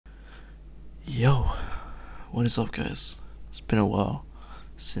Yo, what is up guys? It's been a while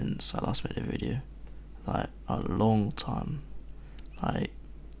since I last made a video, like a long time, like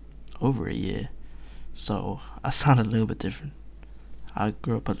over a year, so I sound a little bit different. I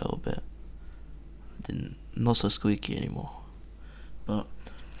grew up a little bit, not so squeaky anymore, but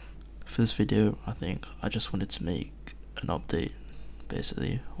for this video I think I just wanted to make an update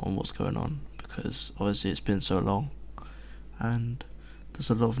basically on what's going on, because obviously it's been so long and there's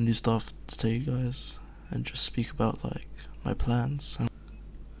a lot of new stuff to tell you guys and just speak about like my plans.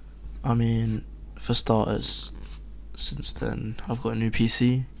 I mean, for starters, since then I've got a new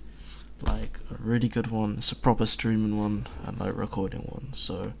PC, like a really good one. It's a proper streaming one and like recording one,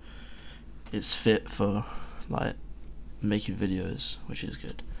 so it's fit for like making videos, which is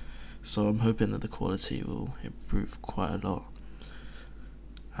good. So I'm hoping that the quality will improve quite a lot,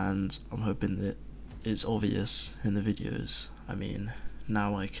 and I'm hoping that it's obvious in the videos. I mean,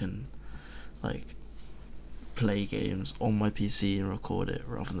 now I can like play games on my PC and record it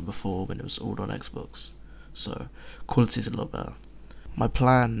rather than before when it was all on Xbox, so quality is a lot better. My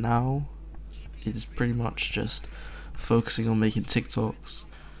plan now is pretty much just focusing on making TikToks,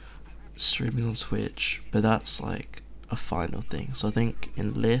 streaming on Twitch, but that's like a final thing. So I think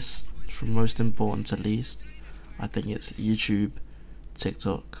in list, from most important to least, I think it's YouTube,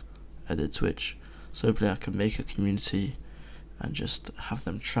 TikTok, and then Twitch. So hopefully I can make a community and just have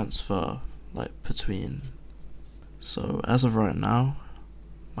them transfer like between. So as of right now,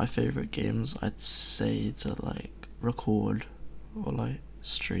 my favorite games I'd say to like record or like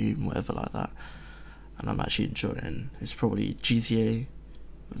stream, whatever like that, and I'm actually enjoying, it's probably GTA,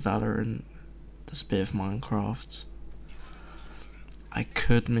 Valorant, there's a bit of Minecraft. I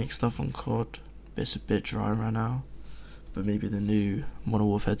could make stuff on COD, but it's a bit dry right now, but maybe the new Modern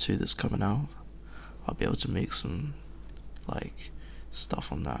Warfare 2 that's coming out, I'll be able to make some like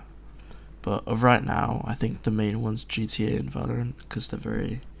stuff on that. But of right now, I think the main one's GTA and Valorant, because they're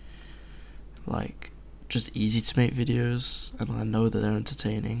very like just easy to make videos and I know that they're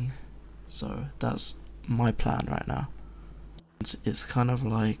entertaining, so that's my plan right now. It's kind of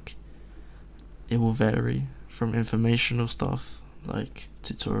like, it will vary from informational stuff like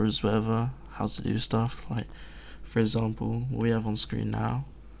tutorials, whatever, how to do stuff. Like for example, what we have on screen now,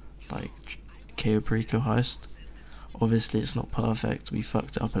 like Cayo Perico heist. Obviously it's not perfect, we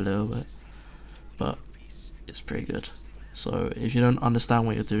fucked it up a little bit, but it's pretty good. So if you don't understand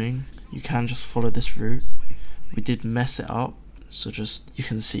what you're doing, you can just follow this route. We did mess it up, so just, you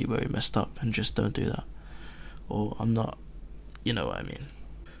can see where we messed up and just don't do that. Or I'm not, you know what I mean.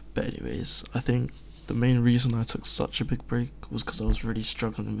 But anyways, I think the main reason I took such a big break was because I was really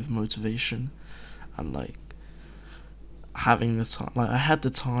struggling with motivation and like having the time. Like I had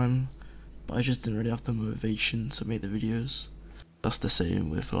the time, but I just didn't really have the motivation to make the videos. That's the same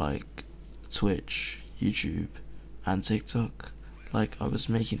with like Twitch, YouTube, and TikTok. Like I was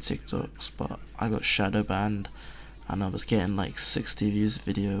making TikToks, but I got shadow banned, and I was getting like 60 views a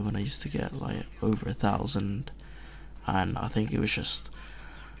video when I used to get like over 1,000, and I think it was just,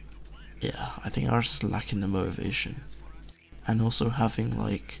 yeah, I think I was just lacking the motivation, and also having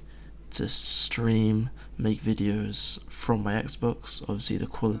like to stream, make videos from my Xbox, obviously the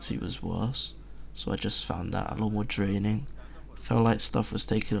quality was worse, so I just found that a lot more draining. Felt like stuff was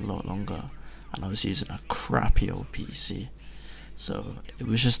taking a lot longer, and I was using a crappy old PC, so it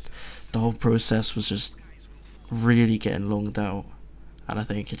was just, the whole process was just really getting longed out, and I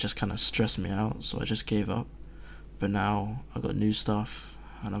think it just kind of stressed me out, so I just gave up. But now I got new stuff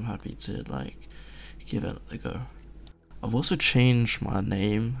and I'm happy to like give it a go. I've also changed my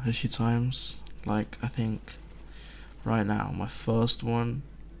name a few times. Like I think right now my first one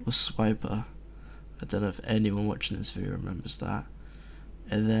was Swiper. I don't know if anyone watching this video remembers that.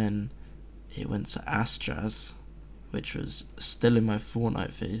 And then it went to Astraz, which was still in my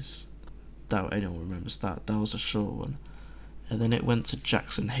Fortnite face. Doubt anyone remembers that. That was a short one. And then it went to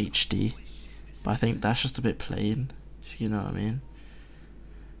Jackson HD, but I think that's just a bit plain, if you know what I mean.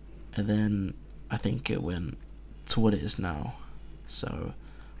 And then I think it went to what it is now. So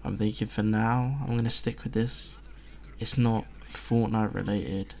I'm thinking for now I'm gonna stick with this. It's not Fortnite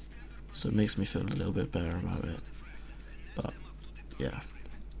related, so it makes me feel a little bit better about it. But yeah,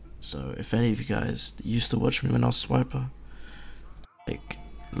 so if any of you guys used to watch me when I was Swiper, like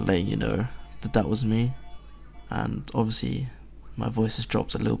letting you know that that was me. And obviously my voice has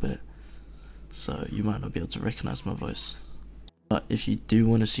dropped a little bit, so you might not be able to recognize my voice. But if you do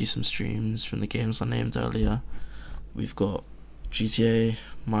want to see some streams from the games I named earlier, we've got GTA,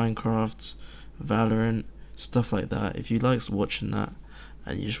 Minecraft, Valorant, stuff like that. If you like watching that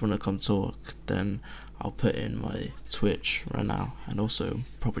and you just want to come talk, then I'll put in my Twitch right now and also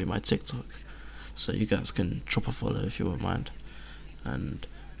probably my TikTok. so you guys can drop a follow if you won't mind, and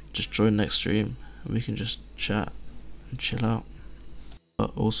just join next stream and we can just chat and chill out.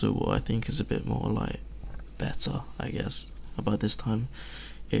 But also what I think is a bit more like better, I guess, about this time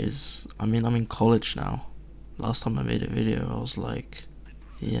is, I mean, I'm in college now. Last time I made a video I was like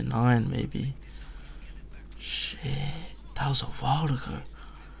year 9 maybe. Shit, that was a while ago.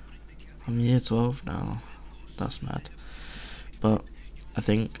 I'm year 12 now. That's mad. But I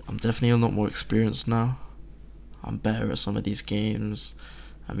think I'm definitely a lot more experienced now. I'm better at some of these games.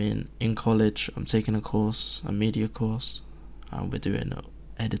 I mean, in college I'm taking a course, a media course, and we're doing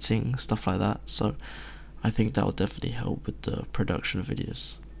editing, stuff like that, so I think that will definitely help with the production of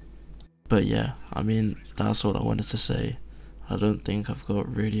videos. But yeah, I mean, that's all I wanted to say. I don't think I've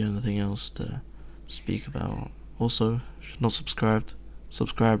got really anything else to speak about. Also, if you're not subscribed,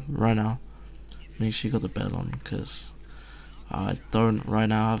 subscribe right now. Make sure you got the bell on, because I don't right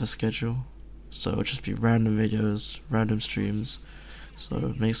now have a schedule, so it'll just be random videos, random streams,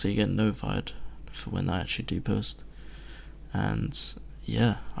 so make sure you get notified for when I actually do post. And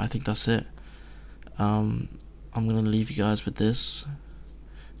yeah, I think that's it. I'm gonna leave you guys with this.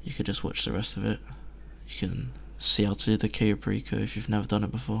 You could just watch the rest of it. You can see how to do the KO Preco if you've never done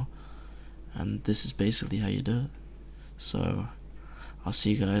it before, and this is basically how you do it. So I'll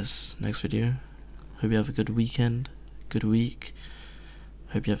see you guys next video. Hope you have a good weekend, good week.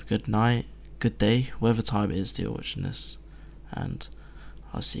 Hope you have a good night, good day, whatever time it is that you're watching this, and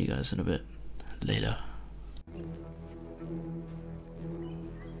I'll see you guys in a bit. Later.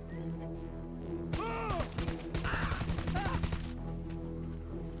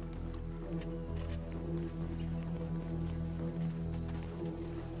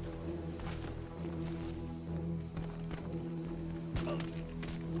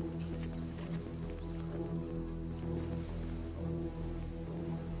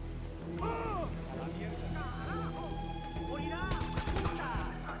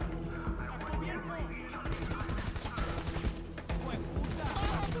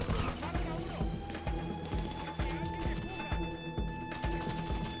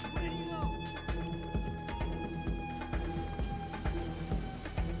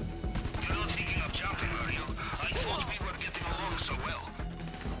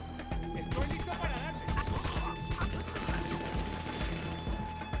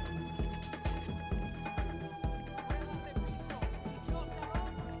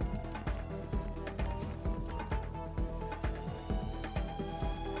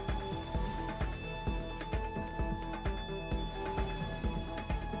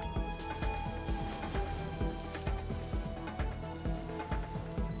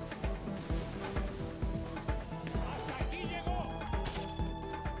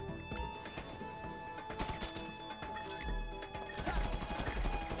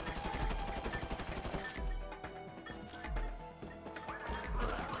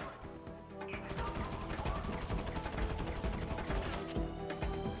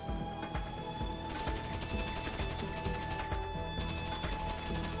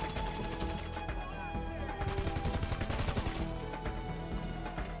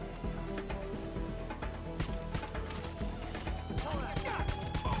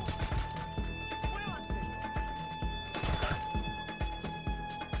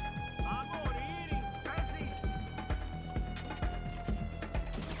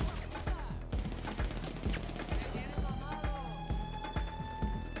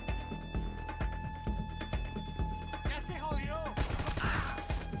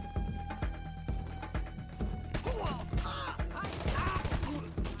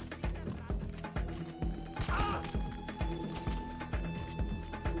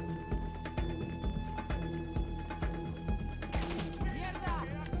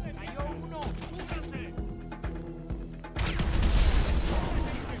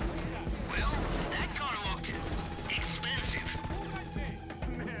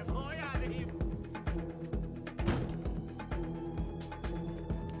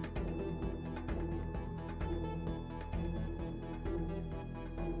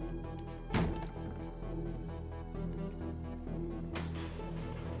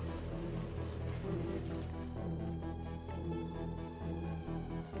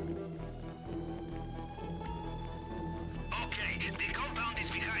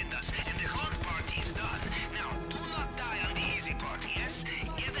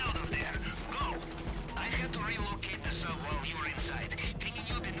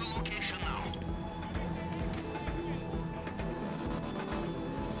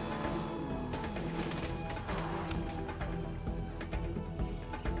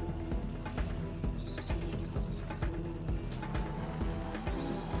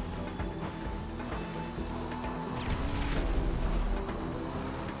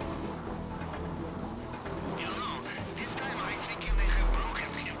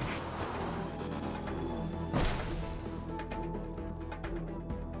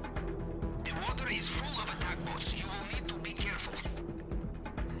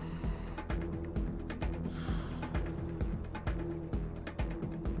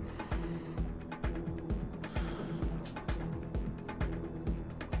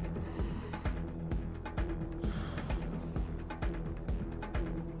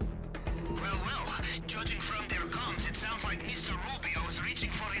 like Mr. Rubio is reaching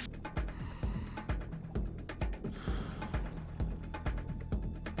for his...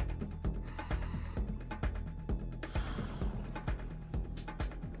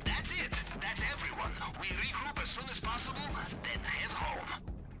 That's it! That's everyone! We regroup as soon as possible, then head home.